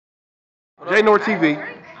J North TV.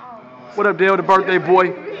 What up, Dell, the birthday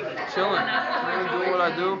boy? Chilling. Doing what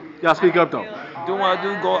I do. Y'all speak up though. Doing what I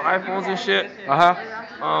do. Go iPhones and shit.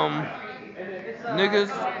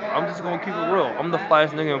 Niggas, I'm just gonna keep it real. I'm the flyest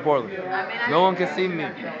nigga in Portland. No one can see me.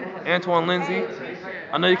 Antoine Lindsay.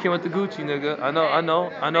 I know you came with the Gucci, nigga. I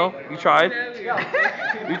know. You tried.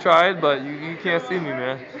 You tried, but you can't see me,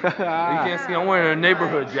 man. You can't see me. I'm wearing a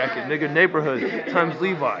neighborhood jacket, nigga. Neighborhood times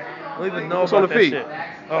Levi. I don't even know about that shit.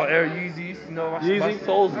 Oh, Air Yeezys. You know, my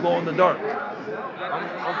soul's glow in the dark.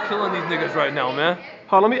 I'm killing these niggas right now, man.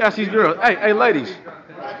 Hold on, let me ask these girls. Hey, ladies.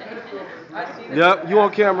 Yep, you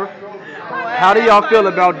on camera. How do y'all feel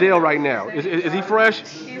about Dell right now? Is he fresh?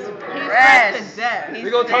 He's fresh to death. We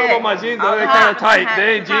gonna talk about my jeans though. They're kind of tight.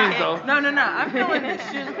 They ain't jeans though. No. I'm feeling his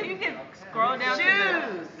shoes. Can you scroll down to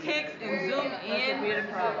the kicks and zoom in?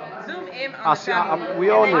 Zoom in on the top. We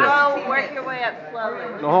on there. Oh, work your way up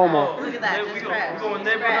slowly. No homo. Look at that. We going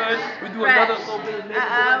neighborhood. We do another little bit of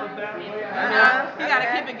neighborhood. You gotta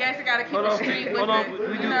keep it gangster. Gotta keep it street with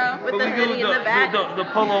the hoodie in the back. The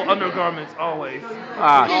polo undergarments always.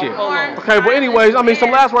 Ah, shit. Okay, but anyways, I mean,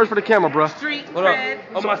 some last words for the camera, bro. Street cred.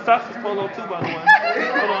 Oh, my socks is polo too, by the way.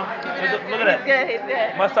 Hold on. Look at that. He's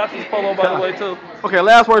good. My socks is polo, by the way, too. Okay,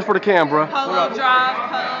 last words for the camera. Polo drive,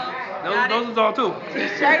 polo. Those is all too.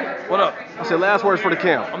 What up? I said last words for the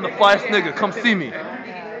camera. I'm the flyest nigga. Come see me.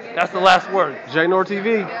 That's the last word. J North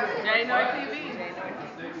TV. J North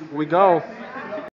TV. We gone.